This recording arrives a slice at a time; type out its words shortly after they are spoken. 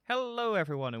Hello,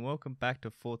 everyone, and welcome back to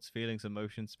Thoughts, Feelings,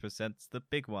 Emotions presents The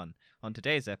Big One. On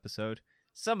today's episode,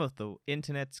 some of the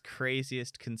internet's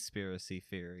craziest conspiracy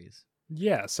theories.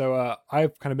 Yeah, so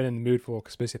I've kind of been in the mood for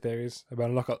conspiracy theories. I've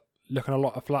been looking a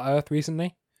lot at Flat Earth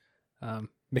recently,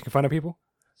 making fun of people.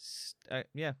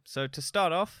 So to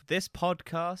start off, this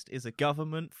podcast is a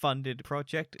government-funded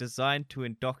project designed to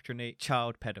indoctrinate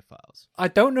child pedophiles. I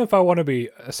don't know if I want to be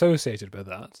associated with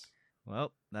that.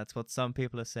 Well, that's what some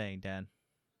people are saying, Dan.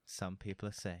 Some people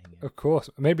are saying it. Of course.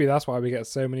 Maybe that's why we get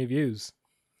so many views.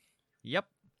 Yep.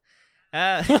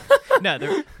 No,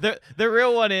 the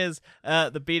real one is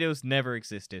the Beatles never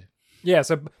existed. Yeah,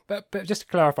 so but just to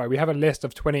clarify, we have a list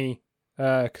of 20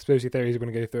 conspiracy theories we're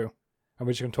going to go through, and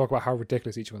we're just going to talk about how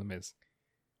ridiculous each one of them is.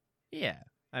 Yeah.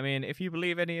 I mean, if you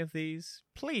believe any of these,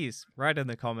 please write in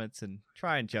the comments and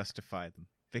try and justify them,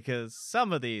 because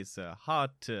some of these are hard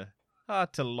to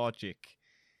logic.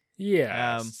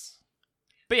 Yes.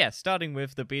 But yeah, starting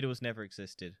with the Beatles never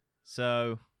existed.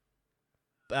 So,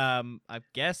 I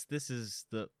guess this is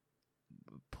the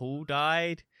Paul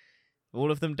died.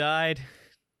 All of them died.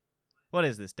 What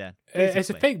is this, Dan? It's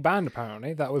a fake band,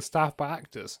 apparently, that was staffed by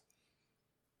actors.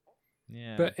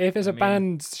 Yeah. But if it's a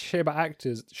band shaped by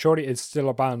actors, surely it's still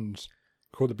a band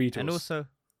called the Beatles. And also,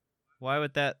 why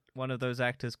would that one of those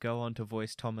actors go on to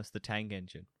voice Thomas the Tank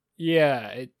Engine? Yeah,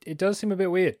 it does seem a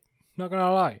bit weird. Not going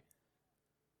to lie.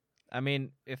 I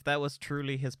mean, if that was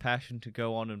truly his passion to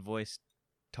go on and voice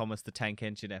Thomas the Tank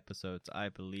Engine episodes, I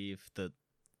believe that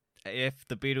if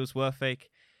the Beatles were fake,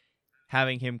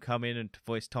 having him come in and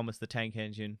voice Thomas the Tank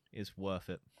Engine is worth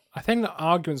it. I think the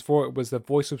arguments for it was the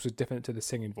voices were different to the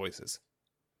singing voices.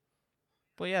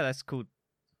 Well, yeah, that's called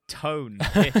tone,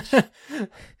 pitch.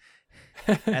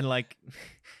 And,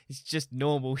 it's just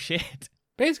normal shit.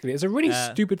 Basically, it's a really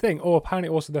stupid thing. Or apparently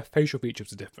also the facial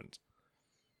features are different.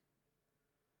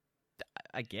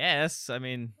 I guess. I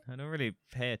mean, I don't really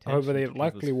pay attention. However, they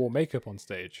likely wore makeup on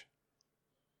stage.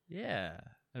 Yeah.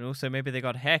 And also maybe they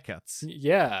got haircuts.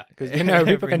 Yeah, because,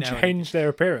 people can change their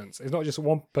appearance. It's not just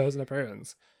one person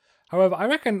appearance. However, I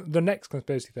reckon the next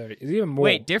conspiracy theory is even more...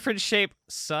 Wait, different shape,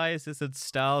 sizes, and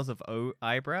styles of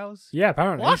eyebrows? Yeah,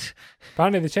 apparently. What?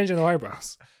 Apparently they're changing their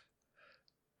eyebrows.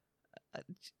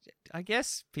 I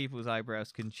guess people's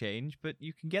eyebrows can change, but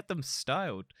you can get them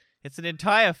styled. It's an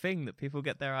entire thing that people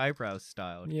get their eyebrows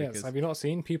styled. Yes, because... have you not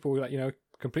seen people,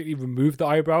 completely remove the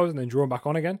eyebrows and then draw them back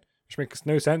on again? Which makes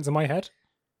no sense in my head.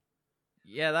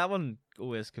 Yeah, that one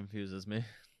always confuses me.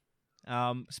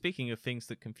 Speaking of things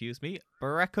that confuse me,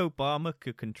 Barack Obama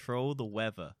could control the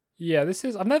weather. Yeah,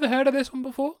 I've never heard of this one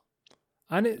before.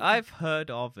 I've heard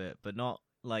of it, but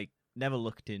never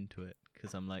looked into it,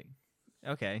 because I'm like,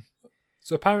 okay.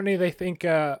 So apparently they think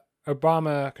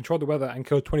Obama controlled the weather and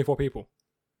killed 24 people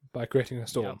by creating a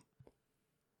storm.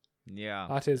 Yeah.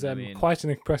 That is quite an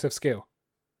impressive skill.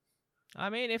 I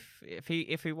mean, if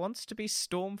he wants to be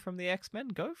Storm from the X-Men,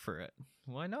 go for it.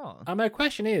 Why not? And my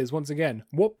question is, once again,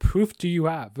 what proof do you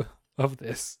have of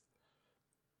this?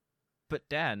 But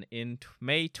Dan, in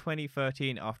May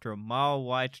 2013, after a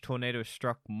mile-wide tornado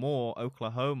struck Moore,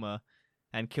 Oklahoma,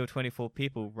 and killed 24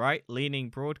 people,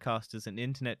 right-leaning broadcasters and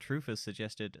internet truthers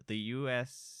suggested the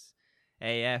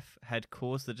USAF had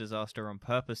caused the disaster on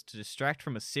purpose to distract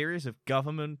from a series of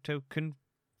governmental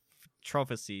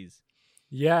controversies.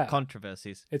 Yeah.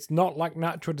 Controversies. It's not like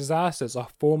natural disasters are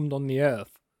formed on the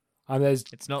Earth. And there's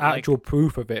not actual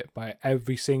proof of it by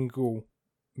every single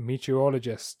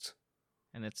meteorologist.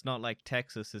 And it's not like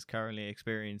Texas is currently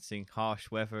experiencing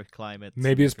harsh weather climates.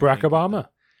 Maybe it's Barack Obama.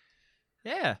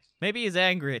 Yeah. Maybe he's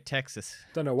angry at Texas.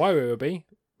 Don't know why it would be.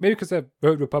 Maybe because they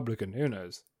vote Republican. Who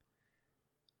knows?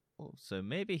 So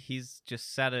maybe he's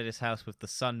just sat at his house with the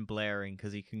sun blaring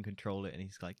because he can control it and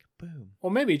he's like, boom. Or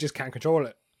maybe he just can't control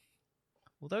it.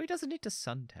 Although he doesn't need to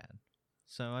suntan.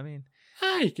 So, I mean...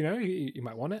 you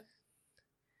might want it.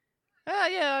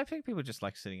 Yeah, I think people just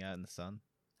like sitting out in the sun.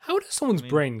 How does someone's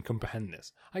brain comprehend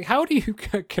this? How do you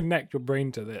connect your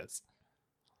brain to this?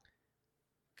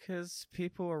 Because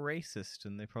people are racist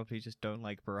and they probably just don't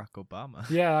like Barack Obama.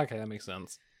 Yeah, okay, that makes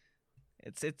sense.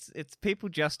 It's people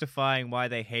justifying why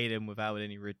they hate him without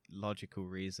any logical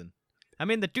reason. I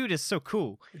mean, the dude is so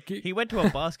cool. He went to a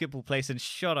basketball place and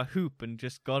shot a hoop and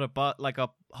just got a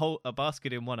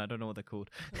basket in one. I don't know what they're called.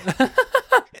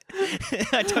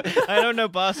 I don't know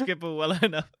basketball well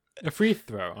enough. A free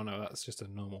throw? Oh no, that's just a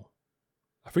normal.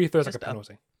 A free throw is like a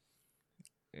penalty.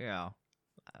 Yeah,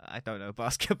 I don't know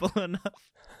basketball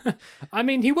enough. I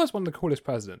mean, he was one of the coolest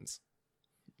presidents.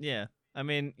 Yeah, I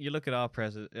mean, you look at our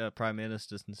prime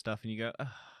ministers and stuff, and you go,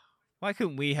 why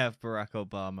couldn't we have Barack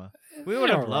Obama? We would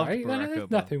have loved Barack Obama.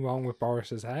 There's nothing wrong with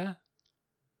Boris's hair.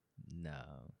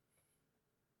 No.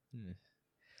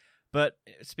 But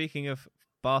speaking of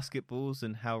basketballs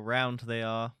and how round they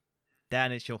are,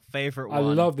 Dan, it's your favorite I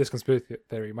one. love this conspiracy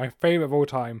theory. My favorite of all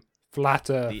time, flat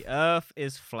Earth. The Earth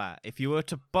is flat. If you were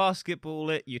to basketball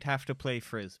it, you'd have to play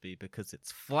frisbee because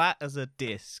it's flat as a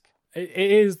disc. It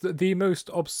is the most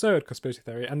absurd conspiracy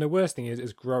theory, and the worst thing is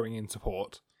it's growing in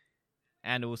support.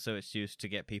 And also it's used to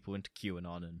get people into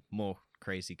QAnon and more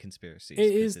crazy conspiracies.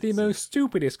 It is the most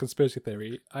stupidest conspiracy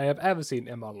theory I have ever seen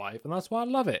in my life, and that's why I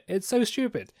love it. It's so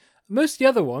stupid. Most of the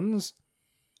other ones,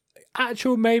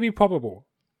 actual, maybe possible,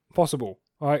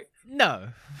 right? No.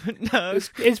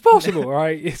 It's possible,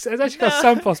 right? It's actually got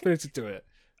some possibility to it.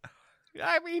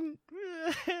 I mean,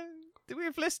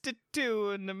 we've listed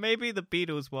two, and maybe the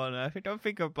Beatles one. I don't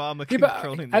think Obama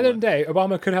controlling the at the end of the day,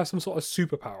 Obama could have some sort of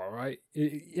superpower, right?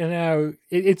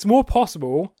 It's more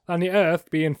possible than the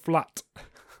Earth being flat.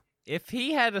 If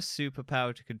he had a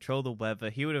superpower to control the weather,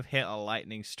 he would have hit a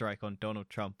lightning strike on Donald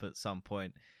Trump at some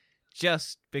point.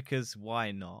 Just because,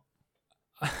 why not?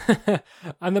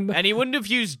 And he wouldn't have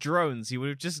used drones. He would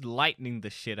have just lightninged the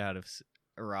shit out of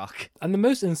Iraq. And the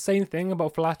most insane thing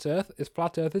about flat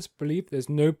earthers believe there's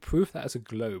no proof that it's a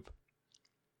globe.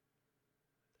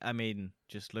 I mean,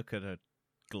 just look at a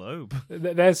globe.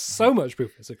 There's so much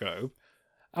proof it's a globe.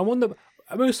 And one of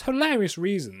the most hilarious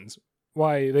reasons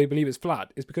why they believe it's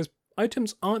flat is because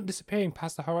items aren't disappearing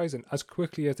past the horizon as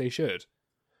quickly as they should.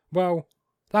 Well,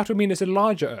 that would mean it's a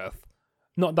larger Earth,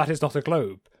 not that it's not a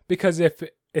globe. Because if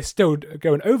it's still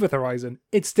going over the horizon,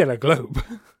 it's still a globe.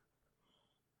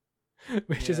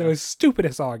 Which is the most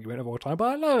stupidest argument of all time, but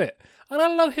I love it. And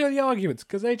I love hearing the arguments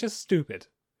because they're just stupid.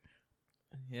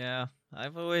 Yeah, I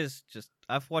don't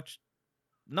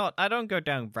go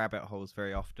down rabbit holes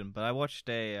very often, but I watched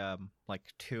a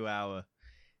 2-hour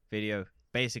video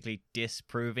basically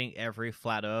disproving every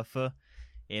flat earther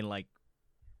in like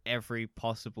every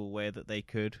possible way that they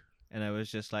could, and I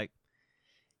was just like,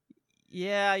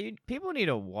 yeah, people need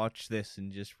to watch this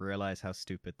and just realize how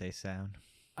stupid they sound.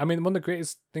 I mean, one of the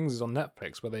greatest things is on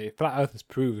Netflix, where the flat earthers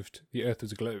proved the Earth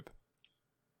was a globe.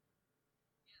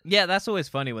 Yeah, that's always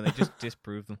funny when they just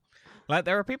disprove them. Like,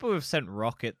 there are people who've sent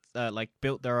rockets,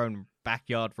 built their own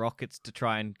backyard rockets to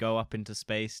try and go up into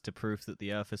space to prove that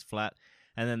the Earth is flat,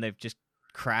 and then they've just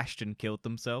crashed and killed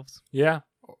themselves. Yeah.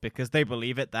 Because they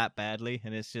believe it that badly,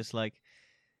 and it's just like,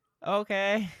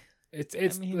 okay. It's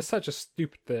such a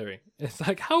stupid theory. It's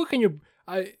like, how can you...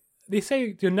 They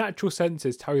say your natural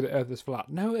senses tell you the Earth is flat.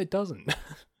 No, it doesn't.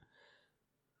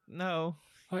 No.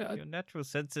 Your natural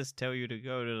senses tell you to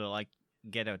go to,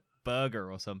 get a burger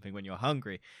or something when you're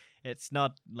hungry. It's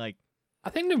not, like... I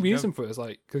think the reason for it is,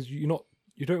 because you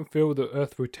don't feel the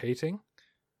Earth rotating,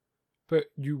 but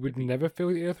you would never feel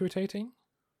the Earth rotating?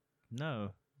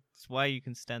 No. That's why you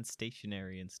can stand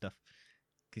stationary and stuff.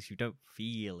 Because you don't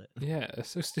feel it. Yeah,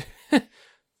 it's so stupid.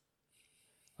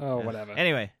 Whatever.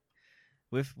 Anyway,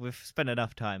 we've spent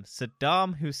enough time.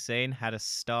 Saddam Hussein had a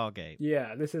Stargate.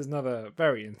 Yeah, this is another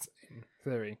very insane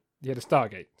theory. He had a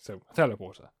Stargate, so a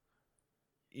teleporter.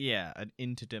 Yeah, an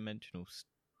interdimensional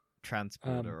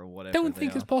transporter or whatever. Don't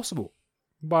think it's possible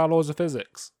by laws of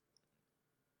physics.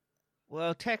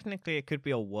 Well, technically, it could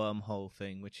be a wormhole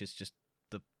thing, which is just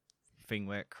the thing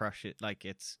where it crushes.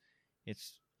 It's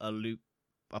a loop.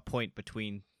 A point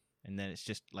between, and then it's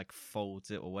just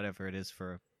folds it or whatever it is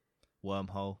for a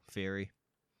wormhole theory.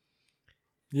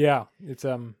 Yeah, it's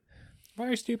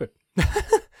very stupid.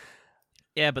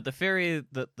 Yeah, but the theory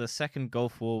that the Second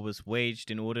Gulf War was waged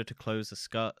in order to close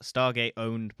a Stargate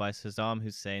owned by Saddam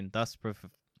Hussein, thus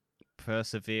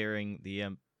preserving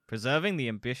the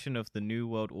ambition of the New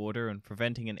World Order and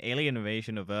preventing an alien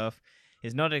invasion of Earth,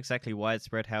 is not exactly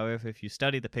widespread. However, if you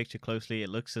study the picture closely, it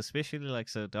looks suspiciously like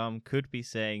Saddam could be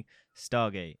saying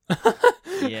Stargate.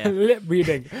 Yeah. Lip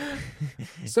reading.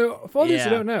 So, for those who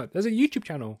don't know, there's a YouTube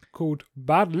channel called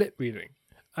Bad Lip Reading,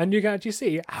 and you can actually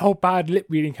see how bad lip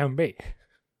reading can be.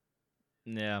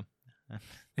 Yeah.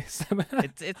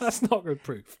 That's not good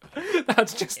proof.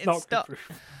 That's just not good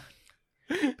proof.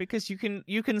 Because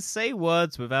you can say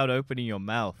words without opening your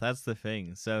mouth. That's the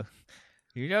thing. So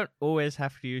you don't always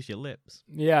have to use your lips.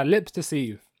 Yeah, lips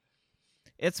deceive.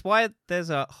 It's why there's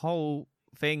a whole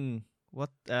thing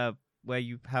where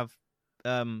you have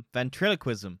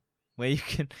ventriloquism, where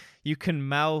you can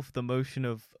mouth the motion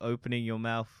of opening your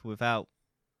mouth without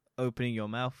opening your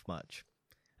mouth much.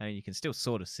 I mean, you can still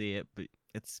sort of see it, but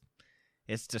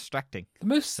it's distracting. The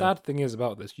most sad thing is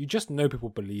about this, you just know people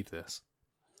believe this.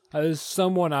 There's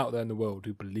someone out there in the world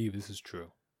who believes this is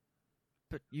true.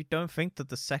 But you don't think that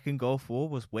the Second Gulf War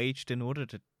was waged in order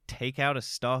to take out a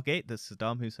Stargate that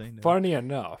Saddam Hussein did? Funny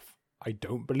enough, I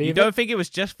don't believe You it. don't think it was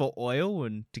just for oil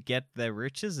and to get their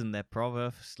riches and their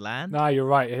promised land? Nah, you're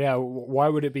right. Yeah, why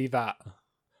would it be that?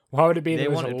 Why would it be They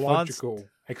there was want a advanced- logical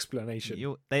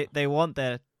explanation? They want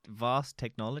their vast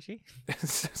technology?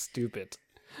 It's so stupid.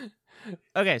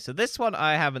 Okay, so this one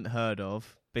I haven't heard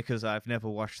of because I've never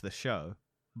watched the show.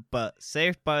 But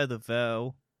Saved by the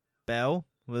Bell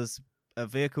was a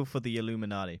vehicle for the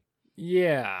Illuminati.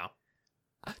 Yeah.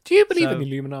 Do you believe in So- the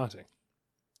Illuminati?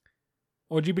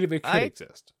 Or do you believe it could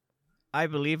exist? I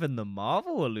believe in the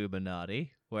Marvel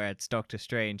Illuminati, where it's Doctor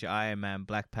Strange, Iron Man,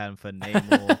 Black Panther,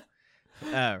 Namor,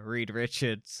 Reed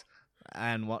Richards,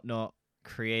 and whatnot,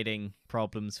 creating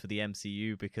problems for the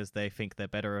MCU because they think they're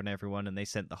better on everyone, and they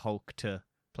sent the Hulk to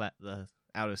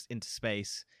into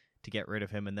space to get rid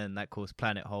of him, and then that caused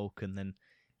Planet Hulk, and then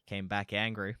came back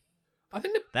angry. I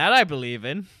think That I believe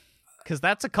in, because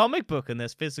that's a comic book and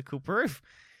there's physical proof.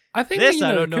 I think This,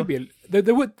 that, I it don't know. could be.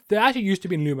 There actually used to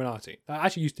be an Illuminati. That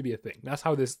actually used to be a thing. That's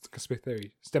how this conspiracy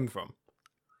theory stemmed from.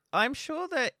 I'm sure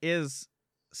there is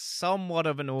somewhat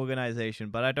of an organization,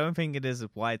 but I don't think it is as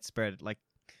widespread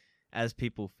as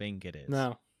people think it is.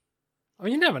 No, I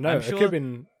mean you never know. I'm It sure- could have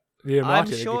been the I'm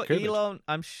Illuminati. sure It could have been. Elon.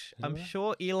 I'm Yeah.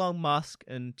 sure Elon Musk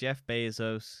and Jeff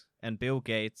Bezos and Bill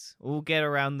Gates all get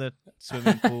around the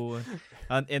swimming pool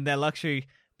and in their luxury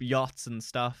yachts and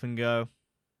stuff and go,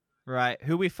 right,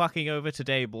 who we fucking over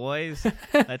today, boys?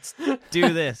 Let's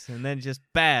do this, and then just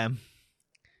bam,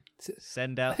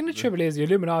 send out. I think the trouble is the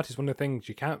Illuminati is one of the things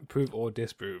you can't prove or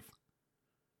disprove.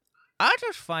 I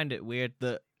just find it weird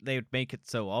that they would make it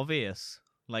so obvious,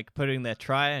 like putting their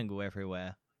triangle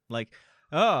everywhere. Like,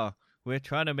 oh, we're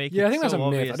trying to make Yeah, it I think so that's a myth.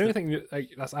 obvious. I don't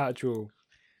think that's actual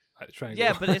triangle.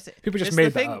 Yeah, but it's people just it's made the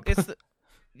that thing, up.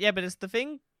 but it's the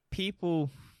thing people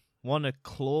want to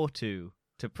claw to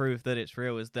prove that it's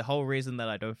real. Is the whole reason that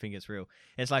I don't think it's real.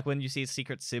 It's like when you see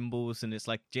secret symbols, and it's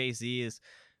like Jay-Z is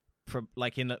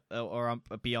like in a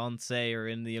Beyonce or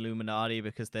in the Illuminati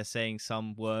because they're saying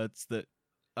some words that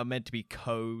are meant to be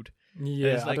code.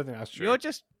 Yeah, it's I like, don't think that's true. You're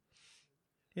just,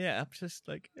 I'm just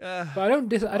like, But I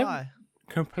don't why?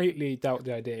 completely doubt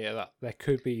the idea that there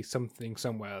could be something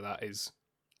somewhere that is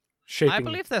shaping. I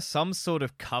believe there's some sort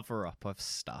of cover up of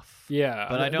stuff. Yeah,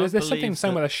 but I don't There's something believe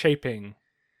somewhere that's shaping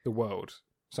the world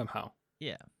somehow.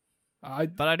 Yeah.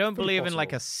 But I don't fully believe in like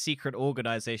possible. a secret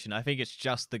organization. I think it's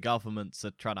just the governments that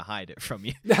are trying to hide it from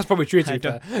you. That's probably true to I be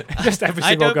don't- fair. Just every I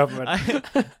single don't-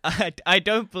 government. I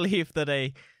don't believe that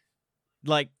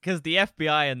because the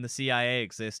FBI and the CIA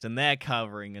exist and they're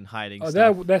covering and hiding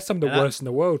stuff. they're some of the And that- worst in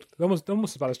the world. They're almost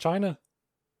as bad as China.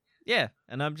 Yeah,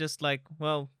 and I'm just like,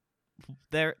 well,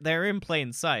 they're in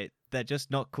plain sight. They're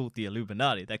just not called the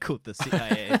Illuminati. They're called the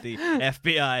CIA, the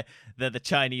FBI. They're the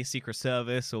Chinese Secret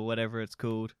Service or whatever it's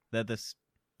called. They're the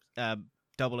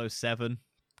 007.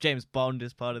 James Bond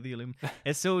is part of the Illuminati.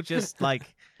 It's all just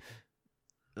like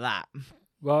that.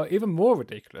 Well, even more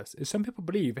ridiculous is some people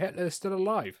believe Hitler is still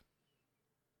alive.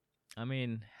 I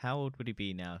mean, how old would he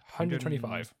be now?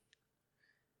 125.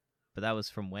 But that was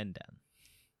from when, Dan?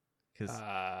 Because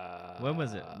when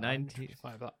was it?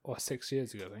 125, or 6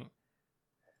 years ago, I think.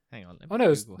 hang on. let Oh me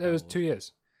no, Google it was how 2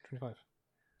 years. 25.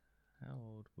 How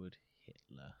old would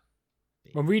Hitler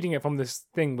be? I'm reading it from this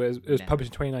thing where it was Now. published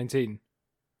in 2019,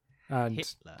 and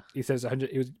Hitler. he says 100.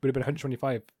 Would have been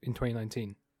 125 in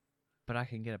 2019. But I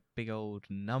can get a big old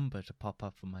number to pop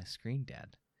up on my screen,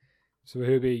 Dad. So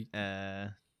he'll be.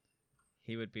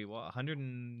 He would be what?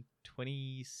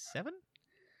 127?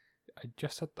 I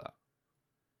just said that.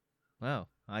 Well,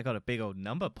 I got a big old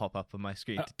number pop up on my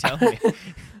screen to tell me.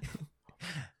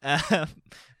 But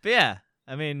yeah,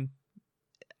 I mean,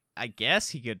 I guess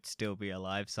he could still be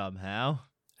alive somehow.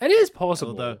 It is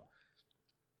possible. Although,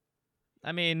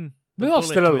 I mean, the we're not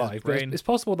bullet still to his alive. But brain- it's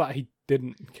possible that he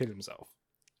didn't kill himself.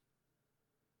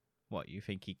 What, you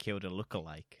think he killed a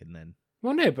lookalike and then?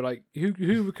 Well, no, but like,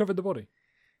 who recovered the body?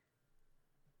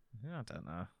 I don't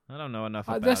know. I don't know enough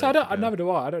I about it. don't. I never do.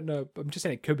 I don't know. But I'm just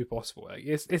saying it could be possible. Like,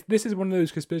 this is one of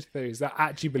those conspiracy theories that are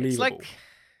actually believable. It's like,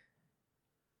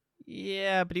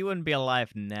 yeah, but he wouldn't be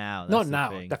alive now. Not That's the now,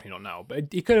 thing. definitely not now. But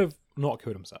he could have not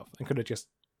killed himself and could have just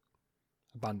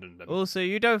abandoned them. Also,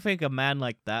 you don't think a man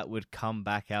like that would come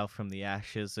back out from the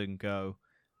ashes and go,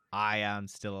 "I am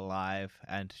still alive,"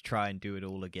 and try and do it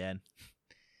all again?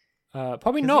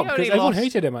 Probably 'Cause not, he because only everyone lost-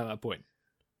 hated him at that point.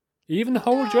 Even the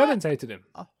whole Germans hated him.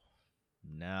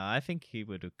 No, I think he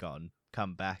would have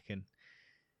come back and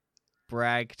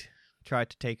bragged, tried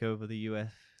to take over the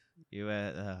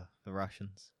the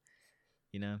Russians.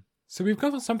 You know. So we've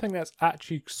gone from something that's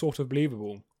actually sort of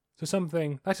believable to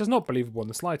something that is not believable in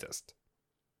the slightest.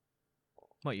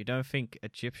 What, you don't think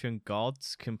Egyptian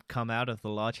gods can come out of the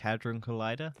Large Hadron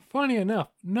Collider? Funny enough,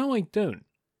 no, I don't.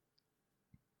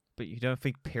 But you don't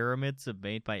think pyramids are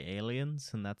made by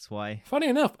aliens, and that's why? Funny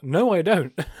enough, no, I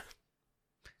don't.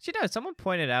 You know, someone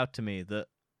pointed out to me that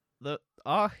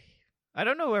I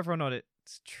don't know whether or not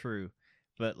it's true,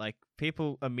 but like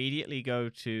people immediately go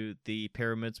to the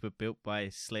pyramids were built by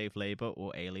slave labor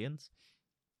or aliens,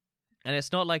 and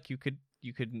it's not like you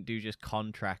couldn't do just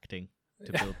contracting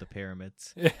to build the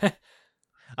pyramids.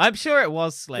 I'm sure it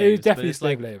was slaves. It was definitely but it's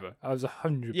slave like, labor. I was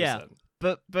 100%. Yeah.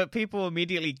 But people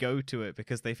immediately go to it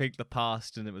because they think the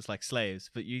past and it was like slaves.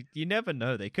 But you never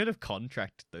know. They could have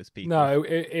contracted those people. No,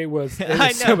 it was. It was I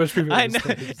know. so much proof. I know.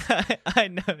 I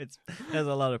know. There's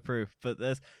a lot of proof, but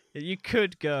you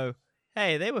could go,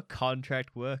 hey, they were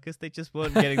contract workers. They just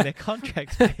weren't getting their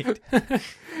contracts paid. It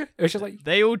was just like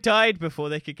they all died before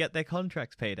they could get their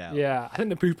contracts paid out. Yeah, I think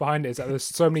the proof behind it is that there's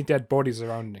so many dead bodies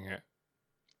surrounding it.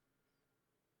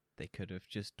 They could have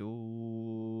just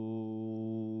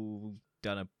all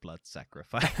done a blood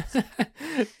sacrifice.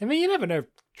 I mean, you never know,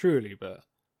 truly, but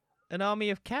An army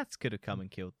of cats could have come and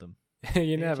killed them. you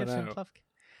The never Egyptian know.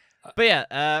 But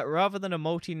yeah, rather than a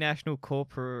multinational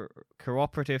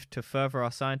cooperative to further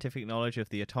our scientific knowledge of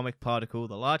the atomic particle,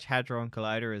 the Large Hadron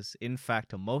Collider is in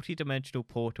fact a multi-dimensional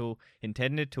portal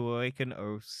intended to awaken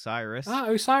Osiris.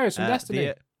 Osiris from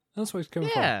Destiny. That's where he's coming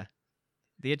from. Yeah,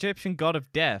 the Egyptian god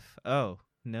of death. Oh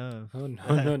no. Oh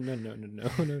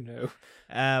no.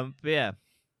 But yeah,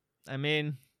 I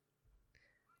mean,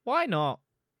 why not?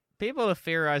 People have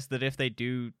theorized that if they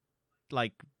do,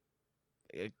 like,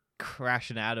 crash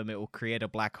an atom, it will create a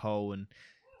black hole and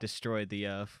destroy the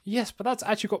Earth. Yes, but that's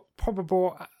actually got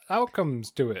probable outcomes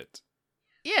to it.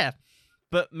 Yeah,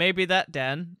 but maybe that,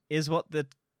 Dan, is what the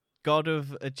god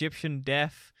of Egyptian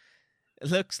death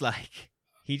looks like.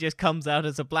 He just comes out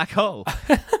as a black hole.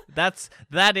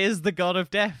 That is the god of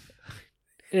death.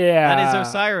 Yeah, That is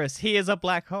Osiris. He is a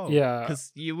black hole. Yeah,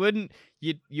 because you wouldn't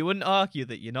argue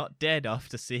that you're not dead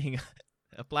after seeing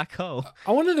a black hole.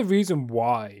 I wonder the reason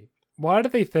why. Why do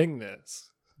they think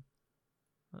this?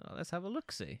 Well, let's have a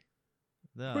look-see.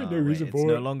 No reason it's for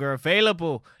no it. longer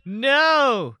available.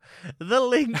 No! The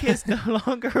link is no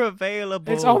longer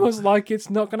available. It's almost like it's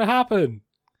not going to happen.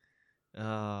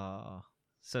 Oh,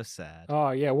 so sad.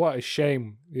 Oh, yeah, what a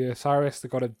shame. The Osiris, the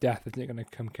god of death, isn't going to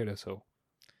come kill us all.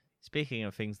 Speaking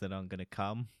of things that aren't going to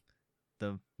come,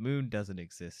 the moon doesn't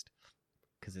exist.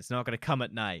 Because it's not going to come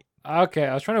at night. Okay,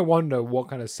 I was trying to wonder what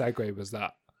kind of segue was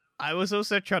that. I was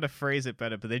also trying to phrase it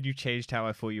better, but then you changed how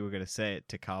I thought you were going to say it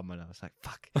to come, and I was like,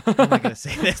 fuck, how am I going to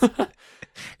say this?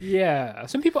 Yeah,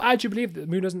 some people actually believe that the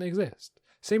moon doesn't exist.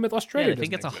 Same with Australia. Yeah, I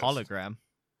think it's doesn't a exist. hologram.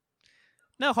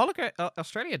 No,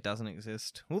 Australia doesn't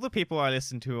exist. All the people I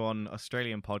listen to on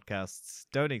Australian podcasts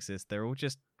don't exist. They're all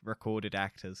just recorded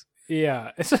actors.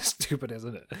 Yeah, it's so stupid,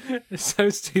 isn't it? It's so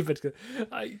stupid.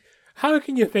 How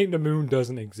can you think the moon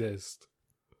doesn't exist?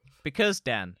 Because,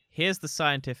 Dan, here's the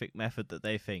scientific method that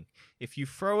they think. If you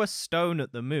throw a stone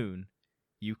at the moon,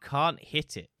 you can't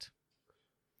hit it.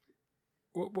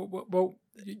 Well,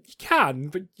 you can,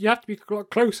 but you have to be a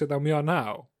lot closer than we are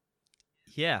now.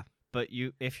 Yeah, but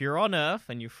if you're on Earth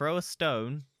and you throw a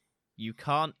stone, you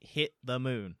can't hit the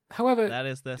moon. However, That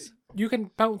is this. you can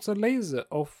bounce a laser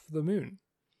off the moon.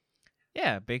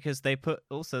 Yeah, because they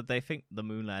think the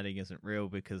moon landing isn't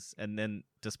real and then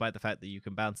despite the fact that you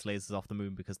can bounce lasers off the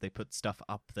moon because they put stuff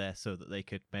up there so that they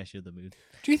could measure the moon.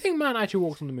 Do you think man actually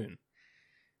walked on the moon?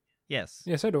 Yes.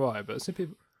 Yeah, so do I, but some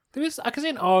people... I can see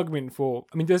an argument for...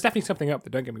 I mean, there's definitely something up there,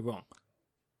 don't get me wrong.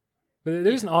 But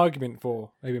there is an argument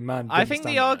for maybe man... I think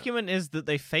the stand on it. argument is that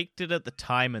they faked it at the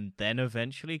time and then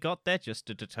eventually got there just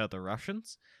to deter the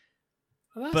Russians.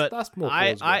 Well, that's more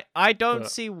plausible. I don't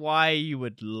but- see why you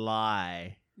would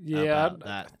lie Yeah, about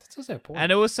that. That's a point.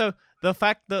 And also, the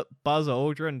fact that Buzz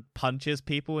Aldrin punches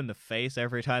people in the face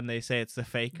every time they say it's a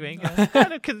fake thing, I'm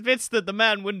kind of convinced that the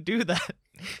man wouldn't do that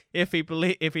if he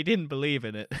didn't believe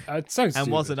in it It sounds and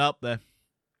stupid. wasn't up there.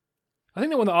 I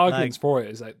think that one of the arguments for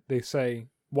it is that they say,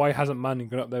 why hasn't man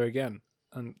gone up there again?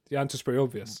 And the answer's pretty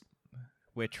obvious.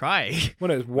 We're trying.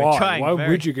 Well, it's We're why? trying Why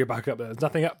very- would you go back up there? There's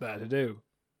nothing up there to do.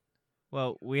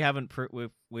 Well, we haven't.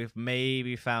 We've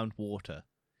maybe found water,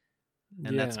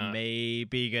 and that's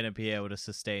maybe going to be able to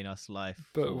sustain us life.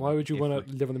 But why would you want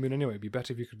to live on the moon anyway? It'd be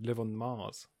better if you could live on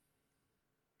Mars.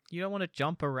 You don't want to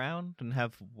jump around and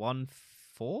have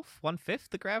 1/5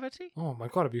 the gravity? Oh my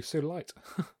god, it'd be so light.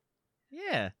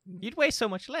 Yeah, you'd weigh so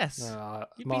much less.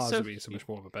 You'd be Mars so- would be so much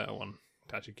more of a better one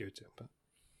to actually go to. But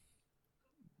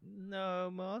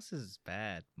No, Mars is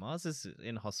bad. Mars is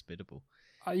inhospitable.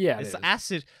 yeah, It's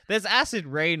acid. There's acid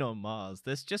rain on Mars.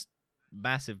 There's just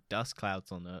massive dust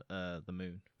clouds on the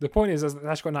moon. The point is,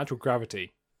 that's got natural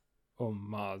gravity on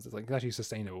Mars. It's like it's actually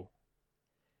sustainable.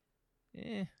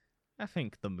 I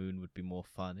think the moon would be more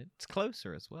fun. It's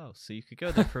closer as well, so you could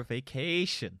go there for a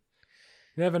vacation.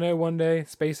 You never know. One day,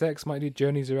 SpaceX might do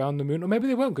journeys around the moon, or maybe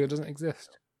they won't because it doesn't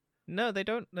exist. No, they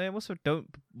don't. They also don't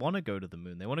want to go to the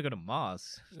moon. They want to go to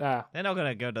Mars. Ah, They're not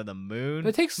gonna go to the moon. but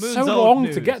it takes Moon's so old long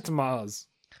news. to get to Mars.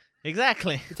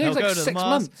 Exactly. It They'll takes like go to 6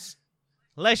 Mars. months.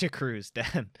 Leisure cruise,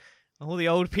 Dan. All the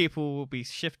old people will be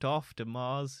shipped off to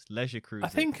Mars. Leisure cruise. I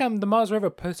think the Mars rover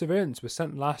Perseverance was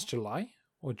sent last July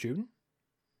or June.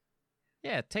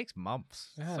 Yeah, it takes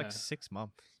months. It's Yeah. like 6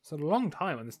 months. It's a long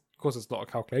time, and of course, there's a lot of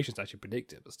calculations to actually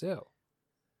predict it, but still.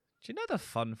 Do you know the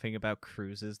fun thing about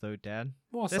cruises, though, Dan?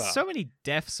 What's There's that? so many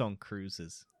deaths on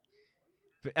cruises.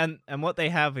 And what they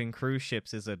have in cruise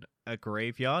ships is a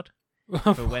graveyard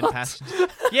for when What?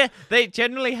 passengers. Yeah, they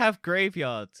generally have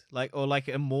graveyards, like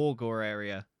a morgue or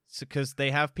area, because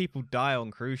they have people die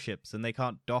on cruise ships and they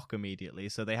can't dock immediately,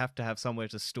 so they have to have somewhere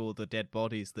to store the dead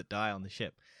bodies that die on the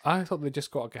ship. I thought they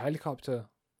just got a helicopter.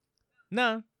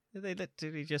 No, they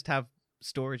literally just have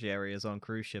storage areas on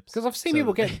cruise ships. Because I've seen so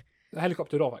people that get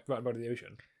helicoptered off like right above the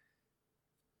ocean.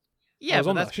 Yeah, was but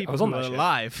on that's that ship. I people was on who are that ship.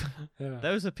 alive. Yeah.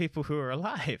 Those are people who are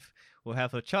alive, will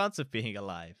have a chance of being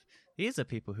alive. These are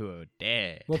people who are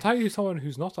dead. Well, I'll tell you someone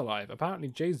who's not alive. Apparently,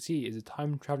 Jay-Z is a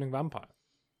time-traveling vampire.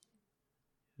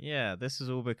 Yeah, this is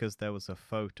all because there was a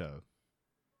photo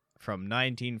from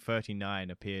 1939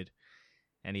 appeared,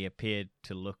 and he appeared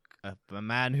to look... A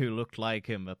man who looked like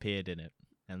him appeared in it.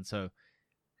 And so...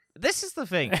 This is the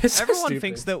thing. It's so Everyone stupid.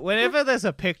 thinks that whenever there's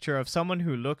a picture of someone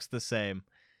who looks the same,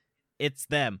 it's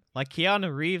them. Like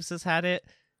Keanu Reeves has had it.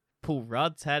 Paul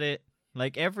Rudd's had it.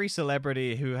 Like every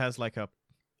celebrity who has like a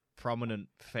prominent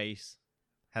face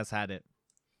has had it.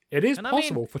 It is And I mean-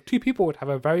 possible for two people to have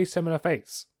a very similar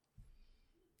face.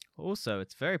 Also,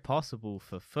 it's very possible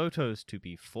for photos to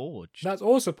be forged. That's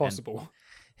also possible.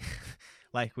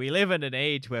 Like, we live in an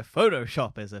age where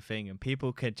Photoshop is a thing and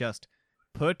people can just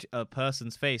put a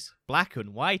person's face, black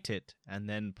and white it, and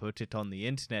then put it on the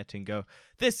internet and go,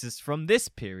 this is from this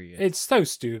period. It's so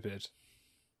stupid.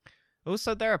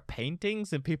 Also, there are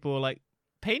paintings and people are like,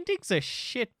 paintings are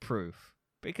shit-proof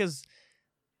because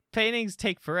paintings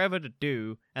take forever to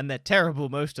do and they're terrible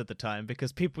most of the time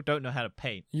because people don't know how to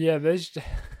paint. Yeah, there's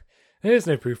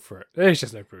no proof for it. There's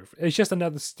just no proof. It's just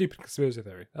another stupid conspiracy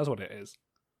theory. That's what it is.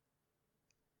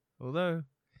 Although,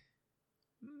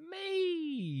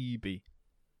 maybe.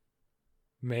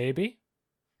 Maybe.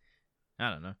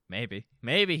 I don't know. Maybe.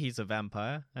 Maybe he's a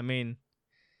vampire. I mean,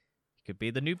 he could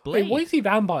be the new Blade. Wait, why is he a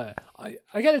vampire?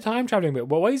 I get the time traveling bit,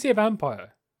 but why is he a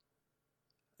vampire?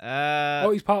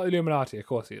 Oh, he's part of the Illuminati. Of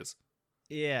course he is.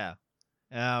 Yeah.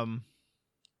 And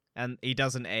he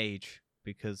doesn't age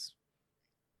because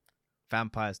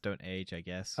vampires don't age, I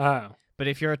guess. Oh, But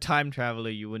if you're a time traveler,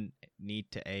 you wouldn't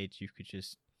need to age. You could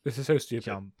just this is so stupid.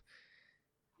 jump.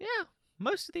 Yeah,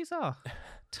 most of these are.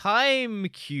 Time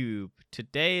Cube.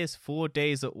 Today is 4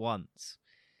 days at once.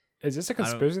 Is this a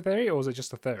conspiracy theory or is it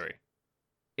just a theory?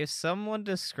 If someone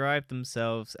described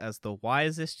themselves as the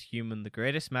wisest human, the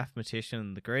greatest mathematician,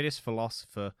 and the greatest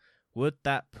philosopher, would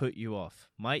that put you off?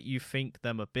 Might you think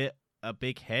them a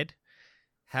big head?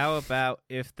 How about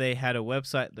if they had a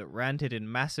website that ranted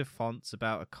in massive fonts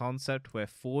about a concept where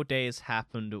 4 days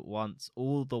happened at once,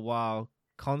 all the while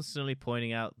constantly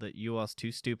pointing out that you are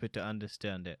too stupid to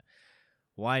understand it?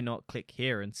 Why not click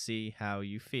here and see how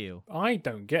you feel? I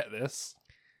don't get this.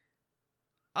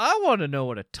 I want to know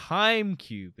what a time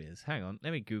cube is. Hang on,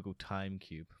 let me Google time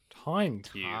cube. Time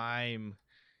cube. Time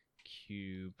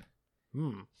cube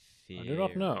I do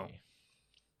not know. theory.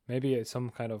 Maybe it's some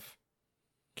kind of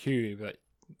cube that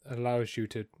allows you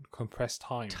to compress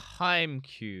time. Time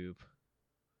Cube.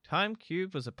 Time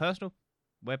Cube was a personal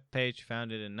webpage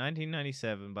founded in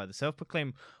 1997 by the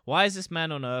self-proclaimed wisest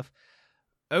man on earth,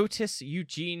 Otis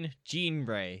Eugene Jean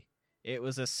Ray. It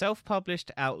was a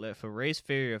self-published outlet for Ray's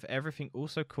theory of everything,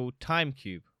 also called Time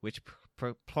Cube, which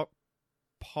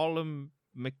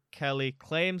polemically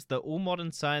claims that all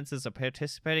modern sciences are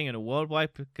participating in a worldwide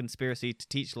conspiracy to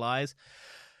teach lies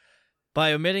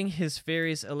by omitting his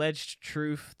theory's alleged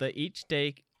truth that each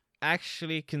day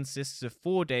actually consists of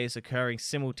 4 days occurring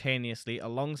simultaneously.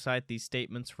 Alongside these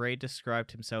statements, Ray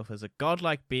described himself as a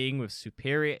godlike being with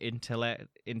superior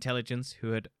intelligence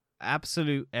who had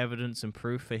absolute evidence and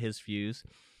proof for his views.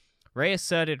 Ray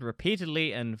asserted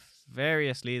repeatedly and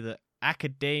variously that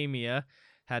academia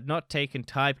had not taken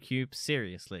Time Cube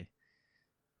seriously.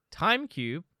 Time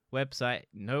Cube website,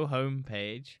 no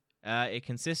homepage, It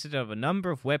consisted of a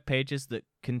number of web pages that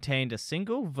contained a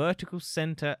single vertical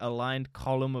center-aligned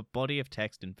column of body of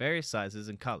text in various sizes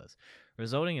and colors,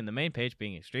 resulting in the main page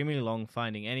being extremely long.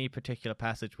 Finding any particular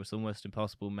passage was almost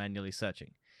impossible manually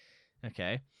searching.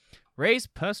 Okay. Ray's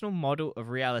personal model of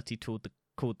reality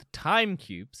called the time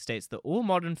cube states that all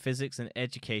modern physics and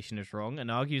education is wrong,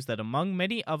 and argues that among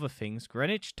many other things,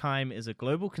 Greenwich time is a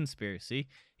global conspiracy.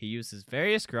 He uses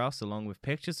various graphs along with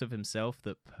pictures of himself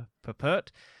that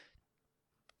purport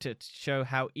to show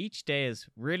how each day is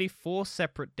really 4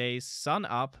 separate days: sun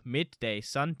up, midday,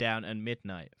 sun down, and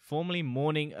midnight, formerly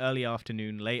morning, early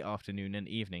afternoon, late afternoon, and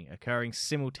evening, occurring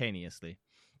simultaneously.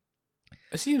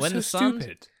 It seems so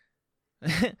stupid.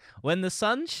 When the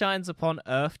sun shines upon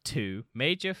Earth too,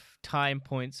 major time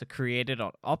points are created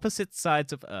on opposite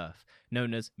sides of Earth,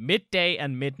 known as midday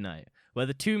and midnight, where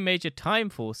the two major time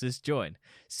forces join.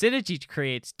 Synergy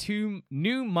creates 2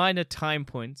 new minor time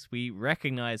points we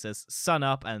recognize as sun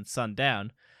up and sun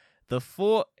down. The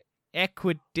 4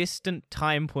 equidistant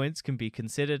time points can be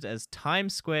considered as time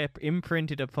square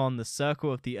imprinted upon the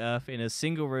circle of the Earth in a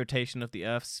single rotation of the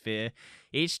Earth's sphere.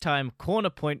 Each time corner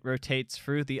point rotates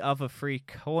through the other 3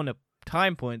 corner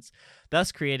time points,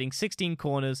 thus creating 16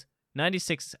 corners,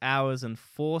 96 hours, and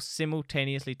 4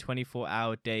 simultaneously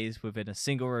 24-hour days within a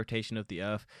single rotation of the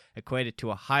Earth, equated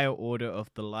to a higher order of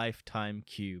the lifetime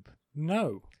cube.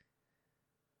 No.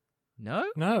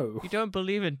 No? No. You don't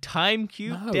believe in time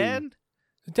cube, No. Dan?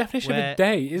 The definition of a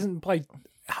day isn't like...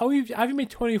 Have you made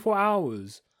 24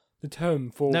 hours the term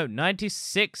for... No,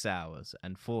 96 hours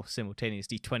and 4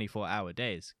 simultaneously 24-hour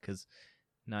days, because...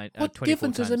 What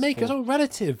difference does it make? 4. It's all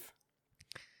relative.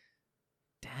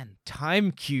 Dan,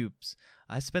 time cubes.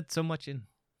 I spent so much in...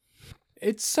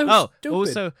 It's so stupid.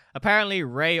 Also, apparently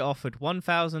Ray offered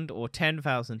 1,000 or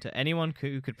 10,000 to anyone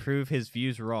who could prove his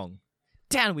views wrong.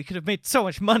 Dan, we could have made so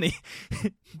much money.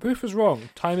 Booth was wrong.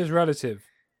 Time is relative.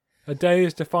 A day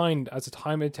is defined as the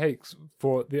time it takes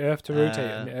for the Earth to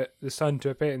rotate and the Sun to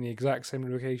appear in the exact same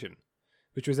location,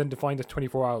 which was then defined as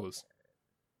 24 hours.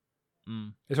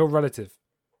 It's all relative.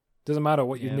 Doesn't matter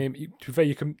what you name. To be fair,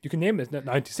 you can name it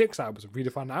 96 hours and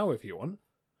redefine an hour if you want.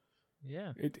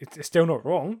 Yeah, it's still not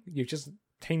wrong. You've just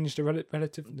changed the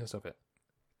relativeness of it.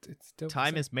 It's still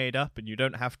time is made up, and you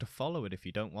don't have to follow it if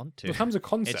you don't want to. Well, time's a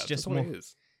concept. It's just that's what it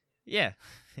is. Yeah,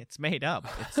 it's made up.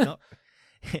 It's not.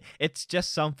 It's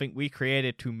just something we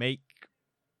created to make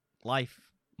life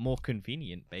more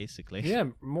convenient, basically.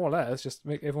 Yeah, more or less. Just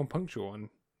make everyone punctual and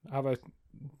have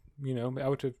be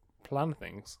able to plan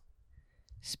things.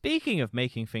 Speaking of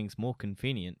making things more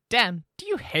convenient, Dan, do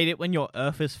you hate it when your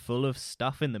Earth is full of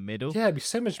stuff in the middle? Yeah, it'd be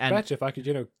so much better if I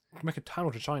could, make a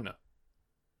tunnel to China.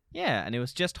 Yeah, and it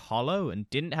was just hollow and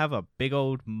didn't have a big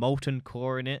old molten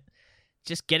core in it,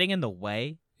 just getting in the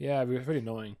way. Yeah, it was really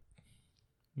annoying.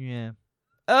 Yeah.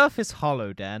 Earth is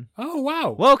hollow, Dan. Oh,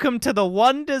 wow. Welcome to the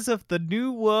wonders of the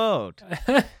new world.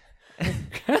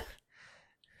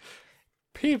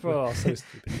 People are so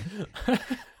stupid.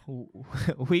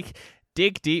 We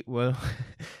dig deep. Well,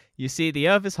 you see, the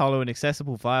Earth is hollow and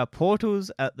accessible via portals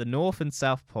at the North and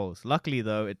South Poles. Luckily,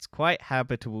 though, it's quite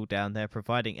habitable down there,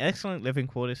 providing excellent living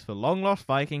quarters for long-lost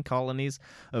Viking colonies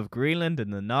of Greenland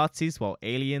and the Nazis, while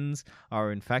aliens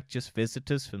are in fact just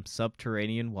visitors from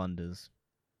subterranean wonders.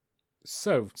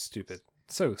 So stupid.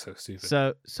 So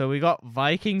stupid. So we got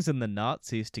Vikings and the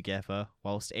Nazis together,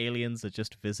 whilst aliens are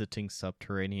just visiting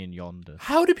subterranean yonder.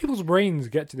 How do people's brains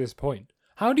get to this point?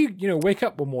 How do you, wake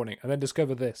up one morning and then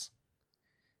discover this?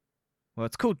 Well,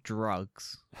 it's called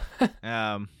drugs.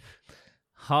 Hard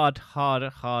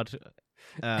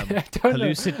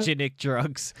hallucinogenic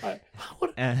drugs.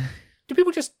 Do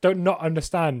people just not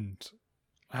understand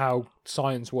how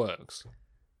science works?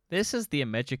 This is the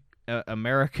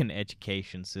American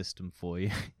education system for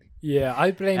you. Yeah,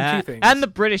 I blame 2 things. And the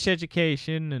British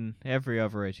education and every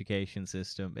other education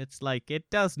system. It's like, it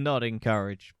does not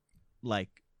encourage,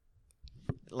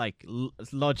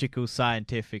 logical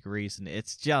scientific reason.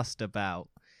 It's just about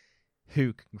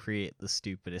who can create the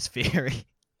stupidest theory.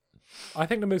 I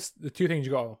think the 2 things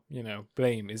you got to,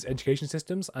 blame is education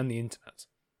systems and the internet.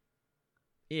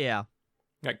 Yeah.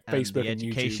 Like Facebook and the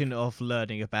education YouTube. of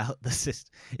learning about the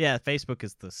system. Yeah, Facebook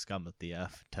is the scum of the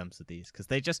earth in terms of these, because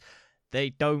they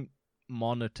don't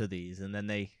monitor these, and then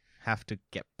they have to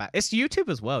get back. It's YouTube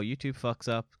as well. YouTube fucks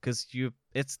up because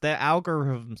it's their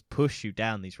algorithms push you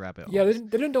down these rabbit holes. Yeah, they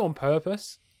don't do it on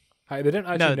purpose. They don't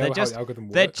actually know how the algorithm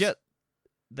works.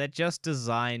 They're just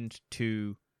designed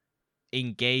to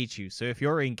engage you. So if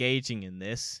you're engaging in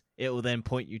this, it will then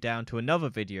point you down to another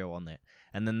video on it.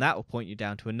 And then that will point you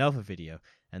down to another video.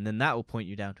 And then that will point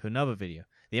you down to another video.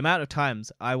 The amount of times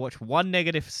I watch one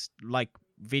negative,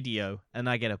 video and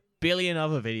I get a billion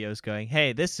other videos going,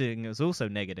 hey, this thing is also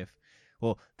negative,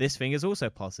 or this thing is also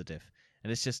positive.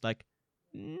 And it's just like,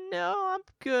 no, I'm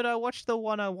good. I watched the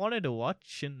one I wanted to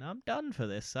watch, and I'm done for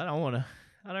this. I don't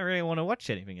really want to watch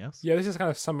anything else. Yeah, this is kind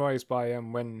of summarized by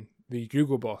when the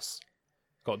Google boss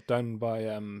got done by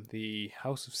the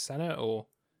House of Senate, or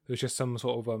it was just some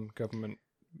sort of government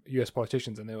US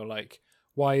politicians, and they were like,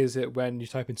 why is it when you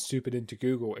type in stupid into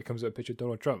Google, it comes up a picture of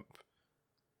Donald Trump?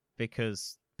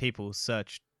 Because people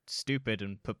search stupid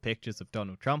and put pictures of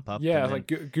Donald Trump up. Yeah, like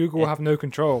Google have no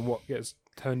control on what gets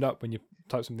turned up when you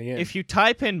type something in. If you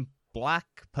type in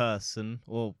black person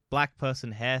or black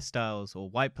person hairstyles or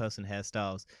white person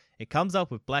hairstyles, it comes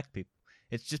up with black people.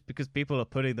 It's just because people are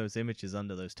putting those images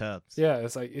under those terms. Yeah,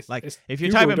 it's if you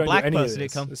Google type in don't do black any of person, it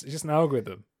this. comes. It's just an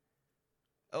algorithm.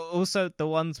 Also, the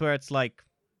ones where it's like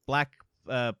black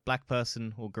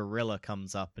person or gorilla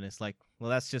comes up, and it's like, well,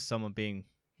 that's just someone being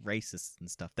racist and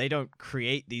stuff. They don't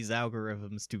create these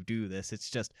algorithms to do this. It's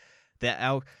just that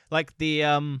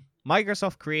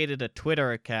Microsoft created a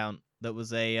Twitter account that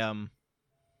was an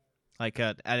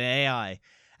AI,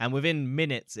 and within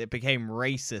minutes it became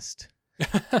racist.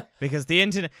 Because the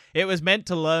internet, it was meant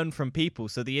to learn from people,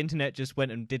 so the internet just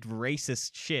went and did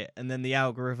racist shit, and then the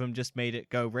algorithm just made it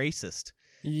go racist.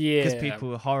 Yeah, because people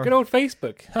were horrible. Good old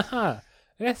Facebook. Haha.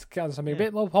 Let's get on something a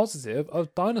bit more positive.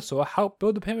 Dinosaurs helped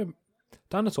build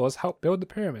the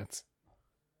pyramids.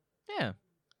 Yeah.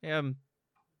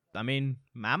 I mean,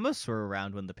 mammoths were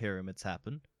around when the pyramids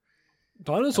happened.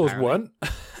 Dinosaurs weren't.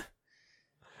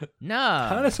 No,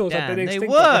 Dinosaurs have Dan, been they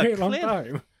extinct were. for a very long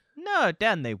time. No,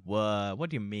 Dan, they were.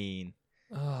 What do you mean?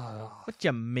 Oh. What do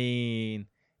you mean?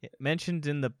 It mentioned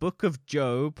in the book of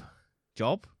Job.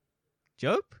 Job?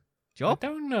 I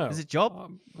don't know. Is it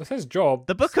Job? It says Job.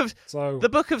 The book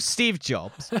of Steve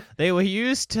Jobs. They were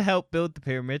used to help build the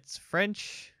pyramids.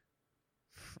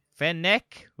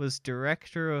 Fenech was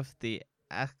director of the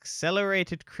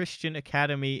Accelerated Christian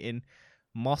Academy in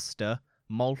Mostar,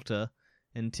 Malta,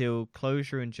 until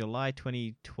closure in July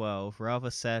 2012. Rather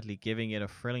sadly, giving it a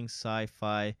thrilling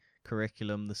sci-fi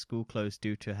curriculum, the school closed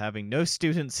due to having no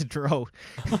students enrolled.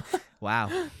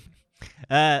 Wow.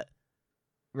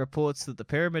 Reports that the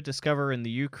pyramid discovery in the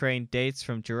Ukraine dates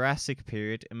from Jurassic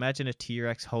period. Imagine a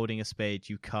T-Rex holding a spade.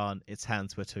 You can't. Its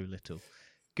hands were too little.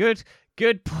 Good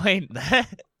point there.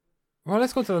 Well,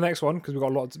 let's go to the next one because we've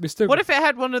got lots. What if it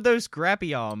had one of those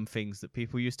grabby arm things that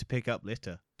people used to pick up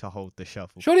litter to hold the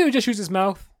shovel? Surely it would just use its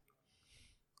mouth.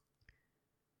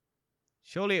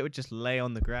 Surely it would just lay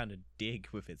on the ground and dig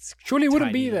with its. Surely it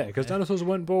wouldn't be there because dinosaurs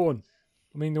weren't born.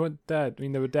 I mean, they weren't dead. I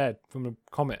mean, they were dead from a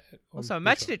comet. Also,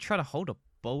 imagine it trying to hold a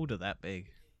boulder that big,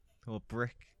 or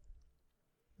brick.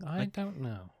 I don't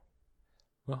know.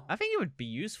 Well, I think it would be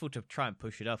useful to try and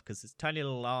push it off because it's tiny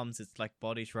little arms. It's like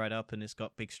bodies right up, and it's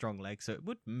got big, strong legs, so it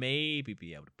would maybe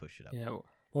be able to push it up. yeah. Well,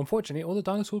 unfortunately, all the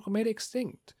dinosaurs were made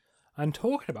extinct. And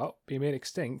talking about being made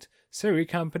extinct, Siri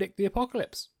can predict the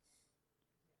apocalypse.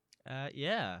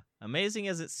 Yeah. Amazing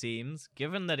as it seems,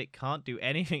 given that it can't do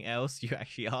anything else you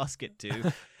actually ask it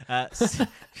to.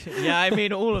 Yeah, I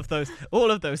mean, all of those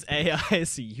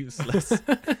AIs are useless.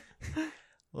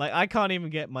 Like, I can't even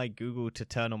get my Google to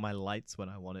turn on my lights when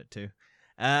I want it to.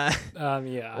 Yeah,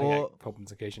 I get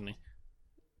problems occasionally.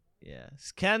 Yeah.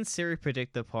 Can Siri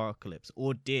predict the apocalypse?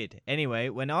 Or did? Anyway,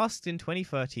 when asked in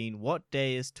 2013, what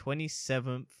day is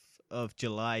 27th of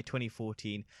July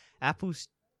 2014, Apple's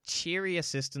cheery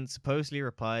assistant supposedly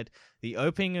replied, the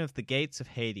opening of the gates of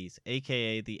Hades,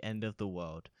 aka the end of the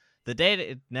world. The day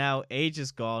that now age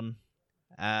is gone,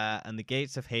 and the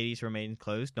gates of Hades remain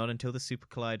closed, not until the Super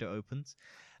Collider opens.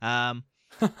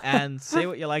 And say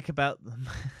what you like about the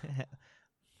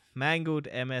mangled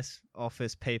MS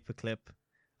Office paperclip.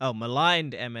 Oh,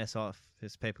 maligned MS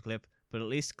Office paperclip, but at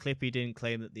least Clippy didn't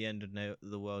claim that the end of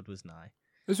the world was nigh.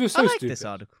 This was so I like stupid. this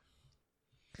article.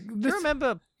 Do you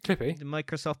remember Clippy? the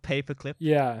Microsoft paperclip?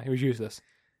 Yeah, it was useless.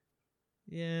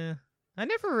 Yeah. I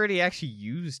never really actually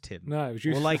used him. No, it was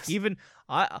useless. Or like even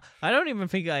I don't even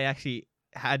think I actually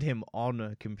had him on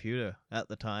a computer at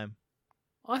the time.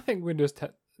 I think Windows 10.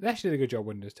 They actually did a good job.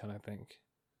 Windows 10. I think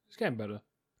it's getting better.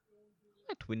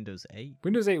 I liked Windows 8.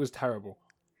 Windows 8 was terrible.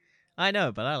 I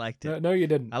know, but I liked it. No, you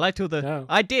didn't. I liked all the. No.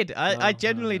 I did. I No,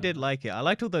 genuinely no. did like it. I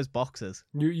liked all those boxes.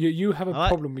 You have a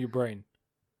problem with your brain.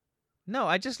 No,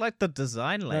 I just liked the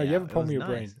design layout. No, you have a problem with It your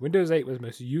was brain. nice. Windows 8 was the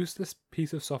most useless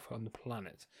piece of software on the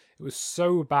planet. It was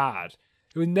so bad.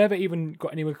 It was never even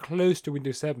got anywhere close to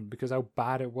Windows 7 because how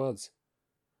bad it was.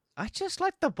 I just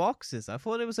liked the boxes. I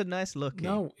thought it was a nice looking.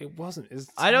 No, it wasn't. It's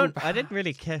I so didn't bad.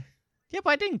 really care. Yeah,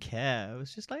 but I didn't care. It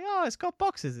was just like, oh, it's got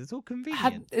boxes. It's all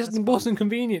convenient. It That's wasn't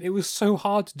convenient. It was so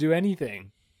hard to do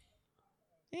anything.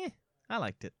 fine. Yeah, I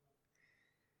liked it.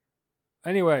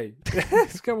 Anyway,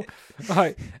 let's go.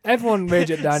 Right, everyone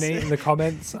rage at Danny in the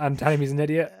comments and tell him he's an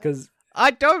idiot because I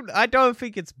don't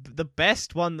think it's the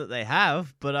best one that they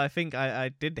have, but I think I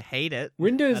did hate it.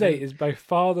 Windows 8 is by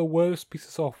far the worst piece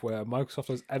of software Microsoft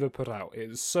has ever put out.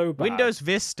 It is so bad. Windows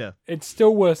Vista. It's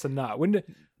still worse than that.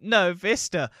 No,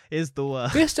 Vista is the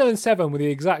worst. Vista and 7 were the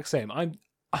exact same.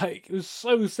 It was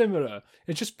so similar.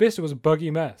 It's just Vista was a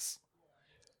buggy mess.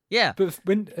 Yeah. But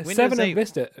Windows 7 8... and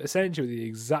Vista essentially were the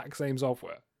exact same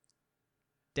software.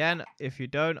 Dan, if you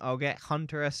don't, I'll get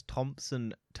Hunter S.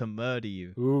 Thompson to murder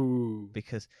you. Ooh.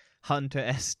 Because Hunter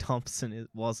S. Thompson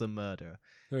was a murderer.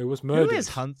 No, it was murdered. Who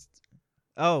is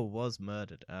was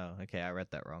murdered. Oh, okay, I read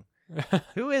that wrong.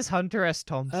 Who is Hunter S.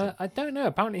 Thompson? I don't know.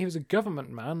 Apparently he was a government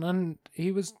man and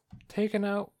he was taken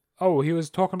out. Oh, he was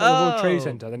talking about the World Trade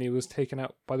Center, then he was taken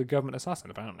out by the government assassin,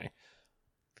 apparently.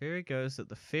 Theory goes that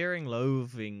the Fear and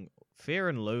Loathing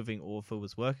author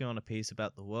was working on a piece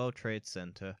about the World Trade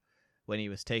Center when he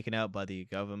was taken out by the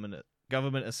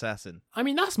government assassin. I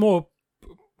mean, that's more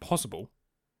possible.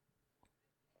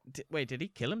 Wait, did he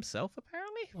kill himself,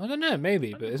 apparently? I don't know,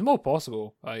 maybe, but it's more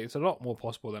possible. Like, it's a lot more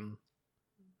possible than...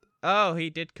 Oh, he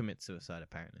did commit suicide,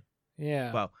 apparently.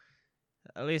 Yeah. Well,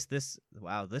 at least this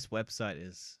website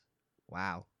is...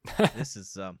 Wow. This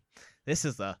is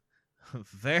a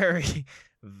very,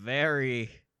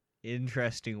 very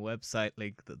interesting website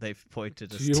link that they've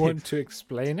pointed us to. Do you want to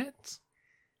explain it?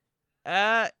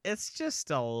 It's just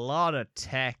a lot of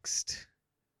text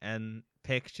and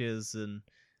pictures and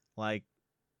like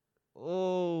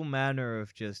all manner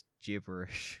of just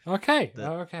gibberish. Okay.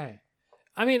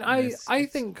 I mean, I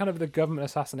think kind of the government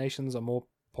assassinations are more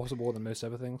possible than most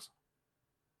other things.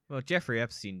 Well, Jeffrey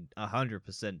Epstein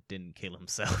 100% didn't kill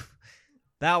himself.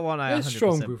 That one I 100% There's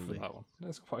strong proof believe. for that one.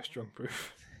 There's quite strong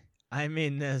proof. I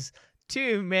mean, there's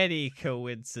too many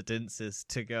coincidences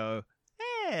to go,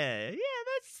 yeah,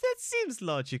 that seems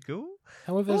logical.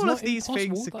 However, all it's not of these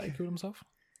impossible things that he killed himself.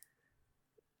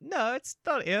 No, it's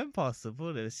not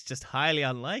impossible. It's just highly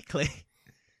unlikely.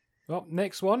 Well,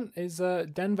 next one is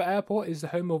Denver Airport is the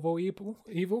home of all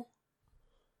evil.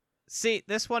 See,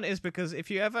 this one is because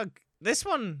this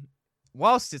one,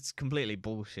 whilst it's completely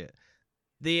bullshit,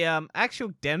 the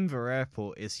actual Denver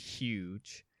Airport is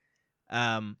huge,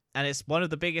 and it's one of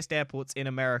the biggest airports in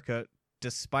America,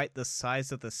 despite the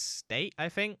size of the state. I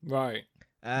think. Right.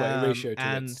 Ratio to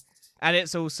and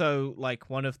it's also like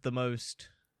one of the most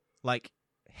like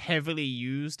heavily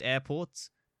used airports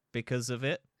because of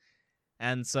it,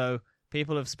 and so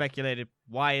people have speculated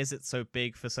why is it so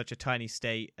big for such a tiny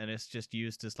state, and it's just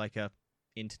used as like a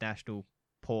international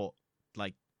port,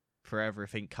 like for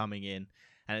everything coming in,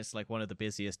 and it's like one of the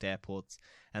busiest airports,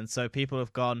 and so people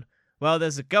have gone, well,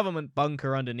 there's a government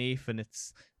bunker underneath, and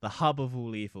it's the hub of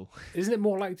all evil. Isn't it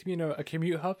more like to be, a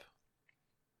commute hub?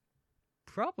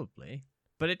 Probably,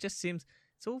 but it just seems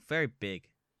it's all very big.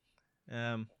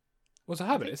 What's a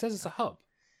hub? It says it's a hub.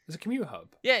 It's a commute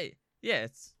hub. Yeah.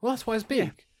 It's Well, that's why it's big.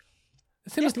 Yeah. The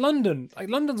same as London. Like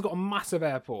London's got a massive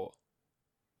airport.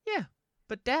 yeah,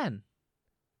 but Dan,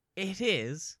 it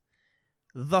is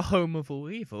the home of all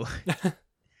evil.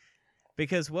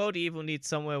 Because world evil needs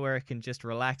somewhere where it can just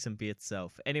relax and be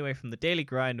itself, away from the daily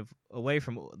grind of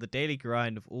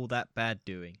all that bad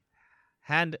doing.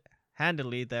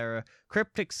 Handily, there are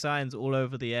cryptic signs all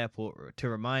over the airport to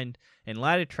remind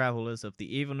enlightened travelers of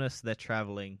the evilness they're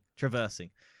traversing.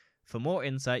 For more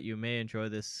insight, you may enjoy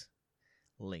this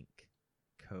link.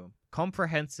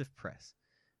 Comprehensive press.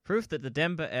 Proof that the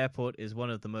Denver airport is one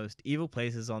of the most evil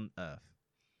places on Earth.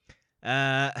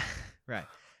 Right.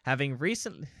 Having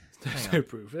recently... There's no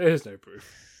proof. There's no proof.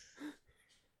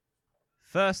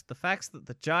 First, the facts that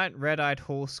the giant red-eyed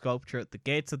horse sculpture at the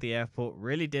gates of the airport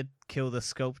really did kill the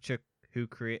sculptor who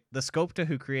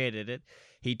created it.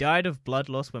 He died of blood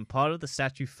loss when part of the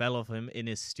statue fell off him in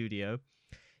his studio.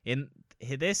 In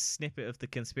this snippet of the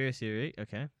conspiracy theory,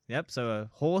 okay, yep, so a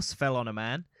horse fell on a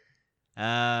man.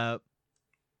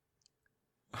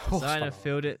 Designer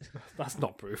filled it. That's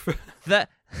not proof. that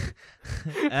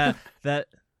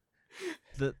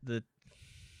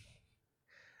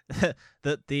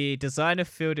the designer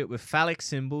filled it with phallic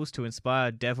symbols to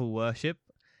inspire devil worship.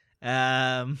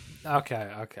 Okay.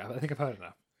 I think I've heard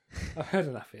enough. I've heard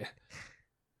enough here.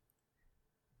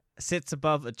 Sits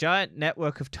above a giant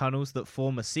network of tunnels that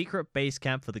form a secret base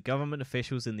camp for the government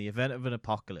officials in the event of an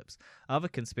apocalypse. Other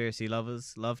conspiracy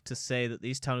lovers love to say that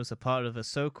these tunnels are part of a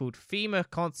so-called FEMA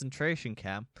concentration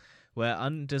camp where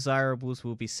undesirables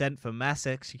will be sent for mass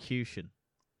execution.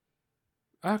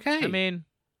 Okay. I mean,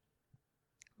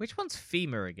 which one's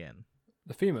femur again?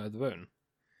 the femur, the bone.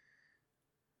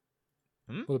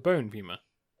 Hmm? Well, the bone femur.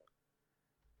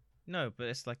 No, but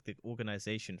it's like the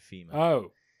organization femur.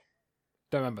 Oh.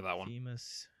 Don't remember that one.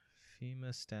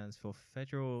 FEMA stands for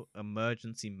Federal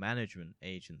Emergency Management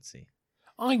Agency.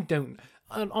 I don't.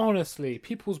 And honestly,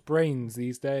 people's brains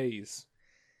these days.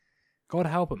 God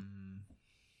help them.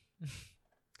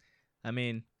 I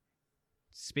mean,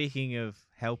 speaking of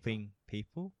helping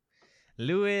people,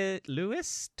 Louis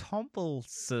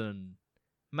Tomlinson,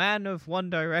 man of One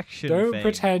Direction Don't fame.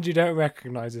 pretend you don't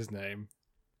recognize his name.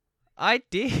 I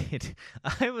did.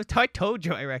 I told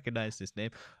you I recognized his name.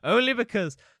 Only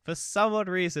because, for some odd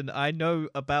reason, I know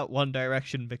about One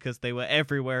Direction because they were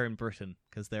everywhere in Britain.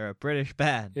 Because they're a British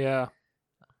band. Yeah.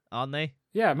 Aren't they?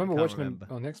 Yeah, I remember can't watching remember.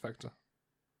 them on X Factor.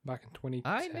 Back in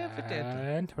 2010. I never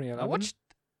did. 2011.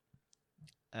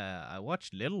 I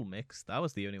watched Little Mix. That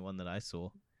was the only one that I saw.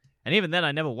 And even then,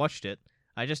 I never watched it.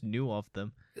 I just knew of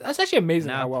them. That's actually amazing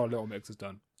Now- how well Little Mix has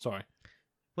done. Sorry.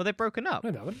 Well, they've broken up.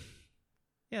 No, they haven't.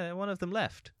 Yeah, one of them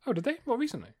left. Oh, did they? What,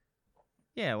 recently?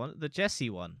 Yeah, the Jessie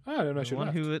one. Oh, I don't know.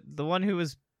 The one who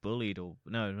was bullied, or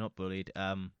no, not bullied.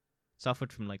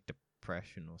 Suffered from like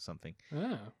depression or something.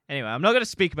 Oh. Anyway, I'm not going to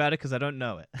speak about it because I don't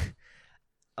know it.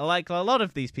 Like a lot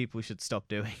of these people should stop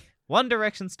doing. One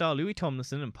Direction star Louis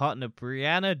Tomlinson and partner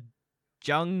Brianna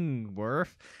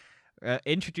Jungwirth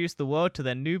introduced the world to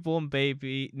their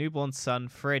newborn son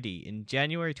Freddie in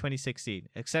January 2016.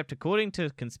 Except according to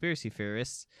conspiracy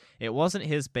theorists, it wasn't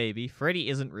his baby. Freddie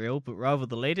isn't real, but rather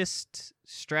the latest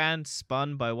strand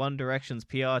spun by One Direction's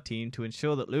PR team to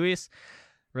ensure that Louis'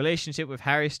 relationship with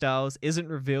Harry Styles isn't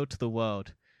revealed to the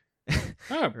world.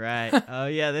 Oh. Right. Oh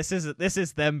yeah, this is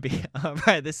them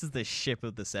right, this is the ship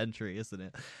of the century, isn't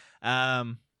it?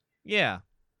 Yeah.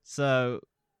 So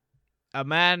a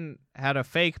man had a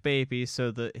fake baby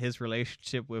so that his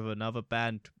relationship with another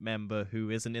band member who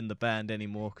isn't in the band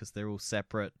anymore because they're all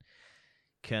separate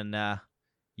can Oh.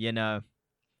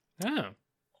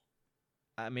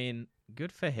 I mean,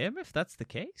 good for him if that's the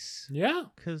case. Yeah.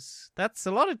 Because that's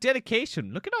a lot of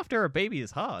dedication. Looking after a baby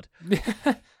is hard.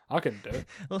 I can do it.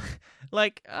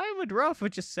 Like, I would rather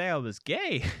just say I was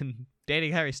gay and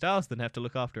dating Harry Styles than have to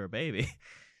look after a baby.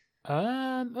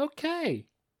 Okay.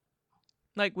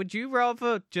 Like, would you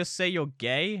rather just say you're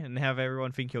gay and have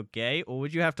everyone think you're gay, or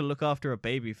would you have to look after a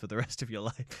baby for the rest of your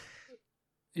life?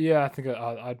 Yeah, I think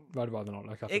I'd rather not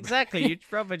look after Exactly, you'd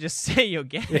rather just say you're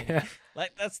gay. Yeah.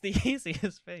 Like, that's the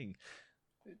easiest thing.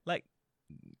 Like,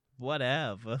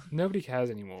 whatever. Nobody cares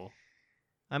anymore.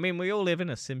 I mean, we all live in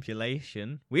a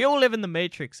simulation. We all live in the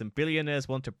Matrix, and billionaires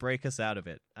want to break us out of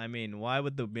it. I mean, why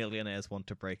would the millionaires want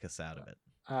to break us out of it?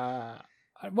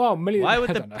 Well, million. Why would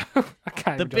I the- don't know. I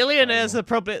can't The even justify billionaires anymore. are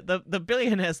probably the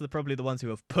billionaires are probably the ones who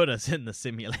have put us in the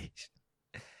simulation.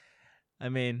 I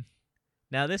mean,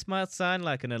 now this might sound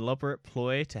like an elaborate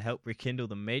ploy to help rekindle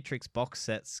the Matrix box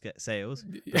set sales,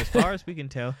 but as far as we can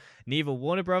tell, neither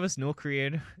Warner Brothers nor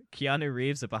Keanu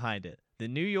Reeves are behind it. The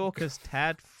New Yorker's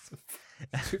Tad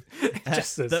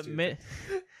Just so stupid.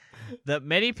 that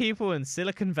many people in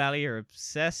Silicon Valley are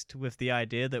obsessed with the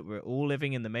idea that we're all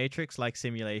living in the Matrix-like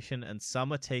simulation, and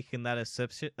some are taking that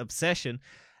obsession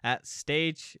a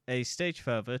stage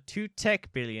further. Two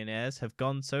tech billionaires have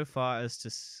gone so far as to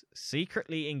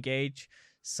secretly engage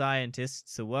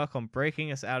scientists to work on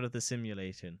breaking us out of the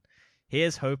simulation.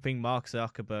 Here's hoping Mark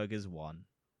Zuckerberg is one.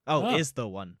 Oh. Is the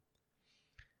one.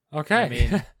 Okay. I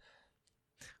mean,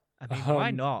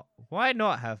 why not? Why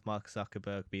not have Mark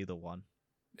Zuckerberg be the one?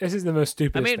 This is the most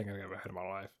stupidest I mean- thing I've ever heard in my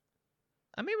life.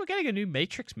 I mean, we're getting a new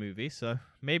Matrix movie, so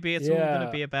maybe it's all going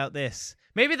to be about this.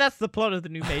 Maybe that's the plot of the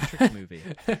new Matrix movie.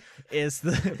 Is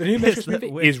the new is Matrix that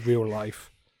movie is real life.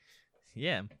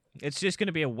 Yeah, it's just going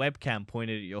to be a webcam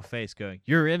pointed at your face, going,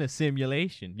 "You're in a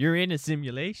simulation. You're in a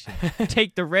simulation.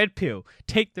 Take the red pill.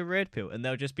 Take the red pill." And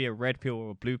there'll just be a red pill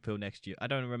or a blue pill next to you. I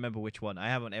don't remember which one. I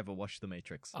haven't ever watched The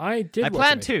Matrix. I did. I watch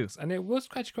planned The to. Matrix, and it was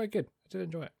actually quite good. I did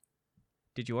enjoy it.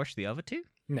 Did you watch the other two?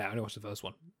 No, I only watched the first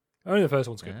one. Only the first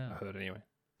one's good. Oh. I heard anyway.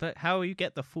 But how will you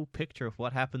get the full picture of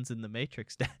what happens in The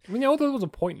Matrix, Dan? I mean, all those ones are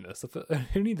pointless.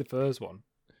 Who need the first one?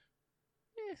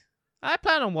 I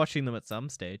plan on watching them at some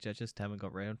stage. I just haven't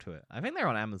got round to it. I think they're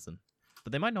on Amazon,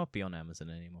 but they might not be on Amazon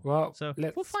anymore. Well, So,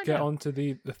 let's we'll find get out. on to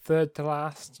the third to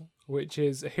last, which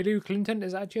is Hillary Clinton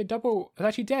is actually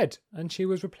dead, and she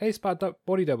was replaced by a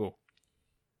body double.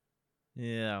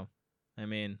 Yeah, I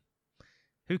mean,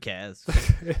 who cares?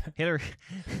 Hillary.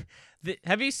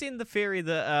 Have you seen the theory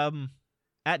that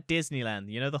at Disneyland,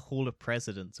 you know, the Hall of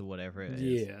Presidents or whatever it is,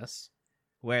 Yes.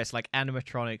 where it's like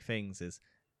animatronic things, is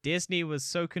Disney was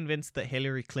so convinced that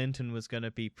Hillary Clinton was going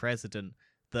to be president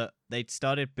that they'd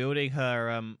started building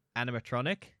her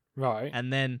animatronic, Right.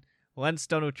 and then once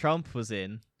Donald Trump was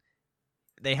in,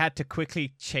 they had to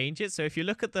quickly change it. So if you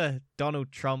look at the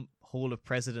Donald Trump Hall of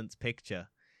Presidents picture,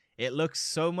 it looks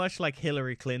so much like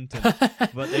Hillary Clinton,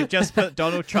 but they've just put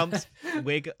Donald Trump's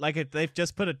wig, they've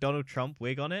just put a Donald Trump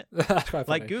wig on it. That's quite funny.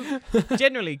 Like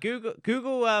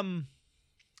Google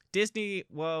Disney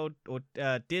World or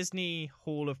Disney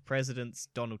Hall of Presidents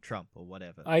Donald Trump or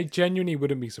whatever. I genuinely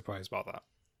wouldn't be surprised about that.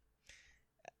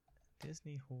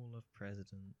 Disney Hall of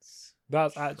Presidents.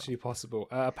 That's actually possible.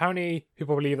 Apparently,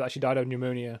 people believe that she died of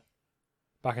pneumonia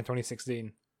back in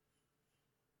 2016.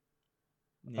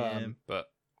 Yeah. But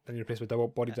then you replace with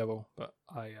body double. But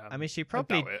I mean, she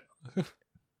probably. I doubt it.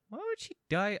 Why would she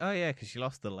die? Oh yeah, because she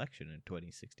lost the election in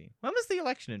 2016. When was the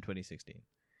election in 2016?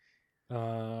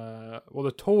 Well,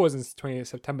 the tour was in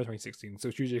September 2016, so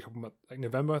it's usually a couple months, like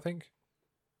November, I think.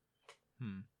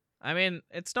 I mean,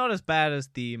 it's not as bad as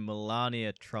the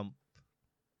Melania Trump.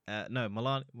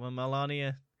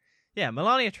 Melania. Yeah,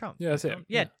 Melania Trump. Yeah, that's it.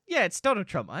 Yeah, it's Donald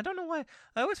Trump. I don't know why.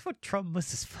 I always thought Trump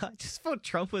was his. I just thought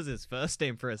Trump was his first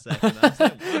name for a second. I was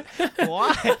like,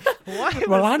 why? Why?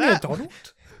 Melania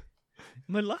Donald?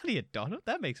 Melania Donald?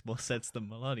 That makes more sense than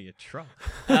Melania Trump.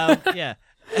 Yeah.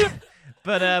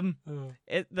 But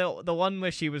the one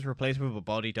where she was replaced with a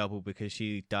body double because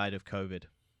she died of COVID.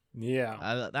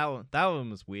 Yeah. That one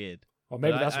was weird. Or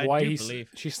maybe that's why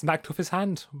she snagged off his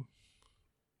hand.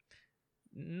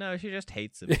 No, she just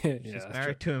hates him. She's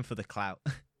married to him for the clout.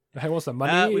 He wants the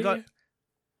money.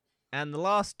 And the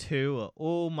last two are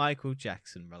all Michael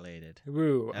Jackson related.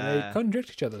 Ooh, and they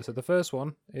contradict each other. So the first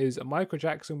one is Michael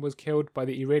Jackson was killed by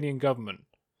the Iranian government.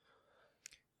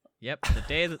 Yep, the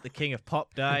day that the king of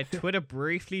pop died, Twitter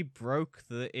briefly broke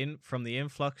from the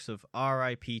influx of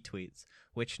RIP tweets,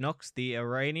 which knocks the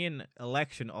Iranian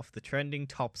election off the trending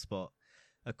top spot.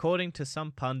 According to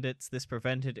some pundits, this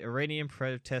prevented Iranian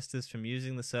protesters from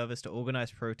using the service to organize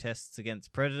protests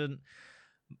against President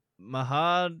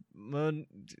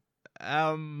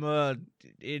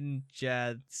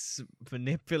Ahmadinejad's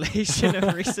manipulation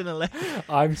of recent elections.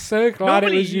 I'm so glad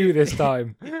it was you this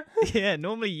time. Yeah,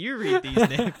 normally you read these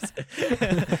names.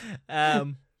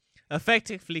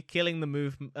 Effectively killing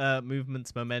the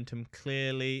movement's momentum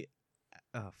clearly.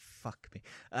 Oh, fuck me.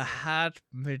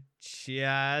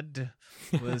 Ahmadinejad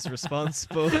was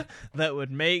responsible that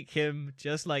would make him,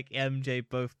 just like MJ,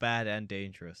 both bad and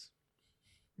dangerous.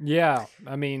 Yeah,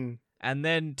 I mean... And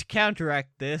then to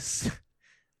counteract this,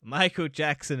 Michael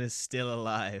Jackson is still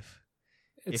alive.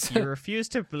 If you refuse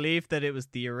to believe that it was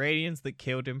the Iranians that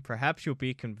killed him, perhaps you'll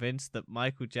be convinced that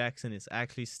Michael Jackson is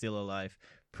actually still alive.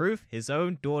 Proof, his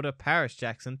own daughter, Paris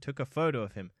Jackson, took a photo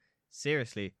of him.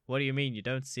 Seriously, what do you mean you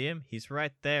don't see him? He's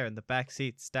right there in the back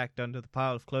seat, stacked under the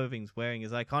pile of clothing, wearing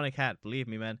his iconic hat. Believe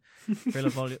me, man.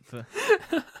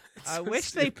 I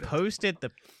wish they posted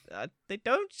the... they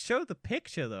don't show the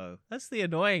picture, though. That's the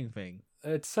annoying thing.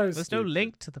 It's so There's stupid. no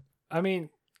link to the... I mean,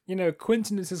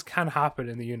 coincidences can happen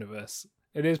in the universe.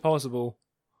 It is possible.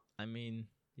 I mean,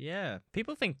 yeah.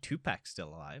 People think Tupac's still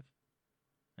alive.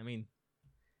 I mean,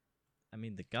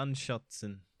 the gunshots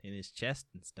in his chest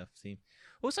and stuff seem...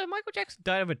 Also, Michael Jackson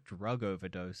died of a drug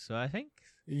overdose, so I think...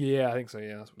 Yeah, I think so,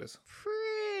 yeah, that's what it is.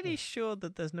 Pretty sure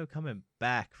that there's no coming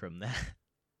back from that.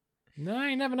 No,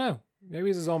 you never know. Maybe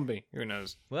he's a zombie. Who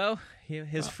knows? Well,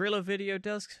 his Thriller video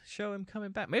does show him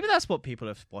coming back. Maybe that's what people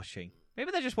are watching.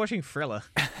 Maybe they're just watching Thriller.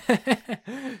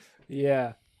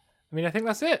 Yeah. I mean, I think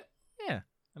that's it. Yeah.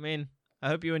 I mean, I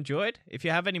hope you enjoyed. If you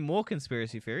have any more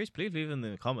conspiracy theories, please leave them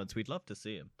in the comments. We'd love to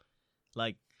see them.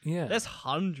 Yeah. There's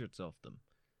hundreds of them.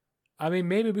 I mean,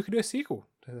 maybe we could do a sequel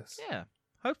to this. Yeah,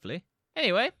 hopefully.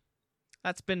 Anyway,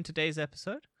 that's been today's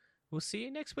episode. We'll see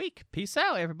you next week. Peace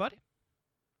out, everybody.